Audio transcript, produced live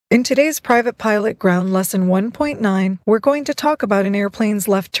In today's Private Pilot Ground Lesson 1.9, we're going to talk about an airplane's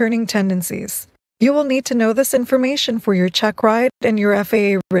left-turning tendencies. You will need to know this information for your check ride and your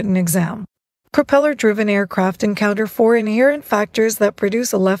FAA written exam. Propeller-driven aircraft encounter 4 inherent factors that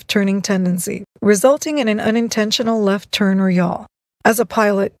produce a left-turning tendency, resulting in an unintentional left turn or yaw. As a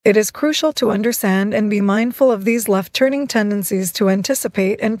pilot, it is crucial to understand and be mindful of these left-turning tendencies to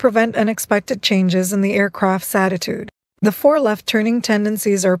anticipate and prevent unexpected changes in the aircraft's attitude. The 4 left-turning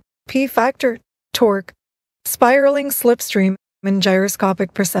tendencies are P factor, torque, spiraling slipstream, and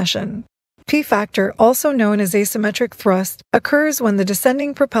gyroscopic precession. P factor, also known as asymmetric thrust, occurs when the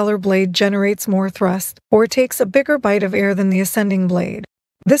descending propeller blade generates more thrust or takes a bigger bite of air than the ascending blade.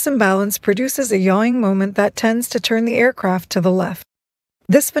 This imbalance produces a yawing moment that tends to turn the aircraft to the left.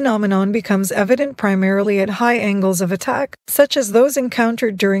 This phenomenon becomes evident primarily at high angles of attack, such as those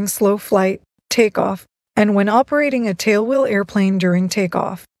encountered during slow flight, takeoff, and when operating a tailwheel airplane during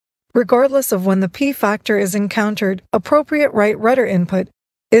takeoff. Regardless of when the P factor is encountered, appropriate right rudder input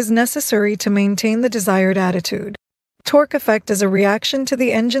is necessary to maintain the desired attitude. Torque effect is a reaction to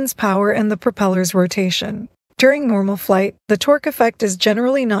the engine's power and the propeller's rotation. During normal flight, the torque effect is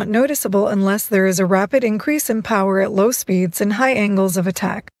generally not noticeable unless there is a rapid increase in power at low speeds and high angles of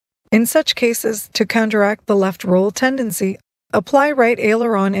attack. In such cases, to counteract the left roll tendency, apply right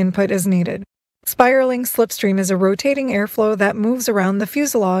aileron input as needed. Spiraling slipstream is a rotating airflow that moves around the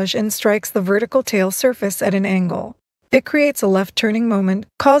fuselage and strikes the vertical tail surface at an angle. It creates a left-turning moment,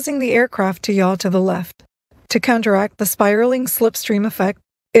 causing the aircraft to yaw to the left. To counteract the spiraling slipstream effect,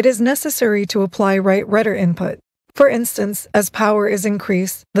 it is necessary to apply right rudder input. For instance, as power is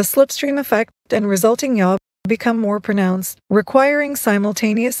increased, the slipstream effect and resulting yaw become more pronounced, requiring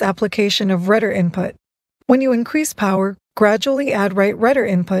simultaneous application of rudder input. When you increase power, gradually add right rudder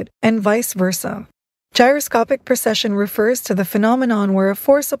input, and vice versa. Gyroscopic precession refers to the phenomenon where a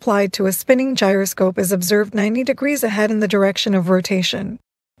force applied to a spinning gyroscope is observed 90 degrees ahead in the direction of rotation.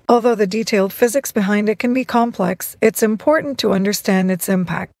 Although the detailed physics behind it can be complex, it's important to understand its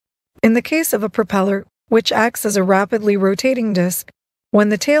impact. In the case of a propeller, which acts as a rapidly rotating disc, when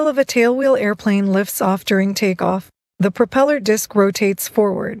the tail of a tailwheel airplane lifts off during takeoff, the propeller disc rotates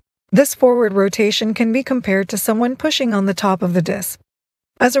forward. This forward rotation can be compared to someone pushing on the top of the disc.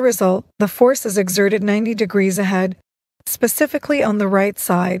 As a result, the force is exerted 90 degrees ahead, specifically on the right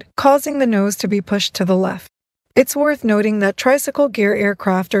side, causing the nose to be pushed to the left. It's worth noting that tricycle gear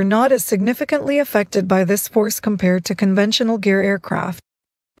aircraft are not as significantly affected by this force compared to conventional gear aircraft.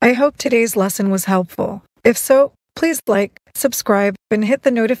 I hope today's lesson was helpful. If so, please like, subscribe, and hit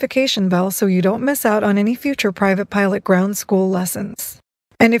the notification bell so you don't miss out on any future private pilot ground school lessons.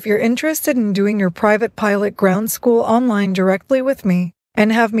 And if you're interested in doing your private pilot ground school online directly with me,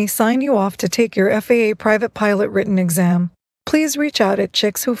 and have me sign you off to take your FAA private pilot written exam, please reach out at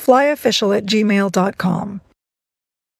chickswhoflyofficial@gmail.com.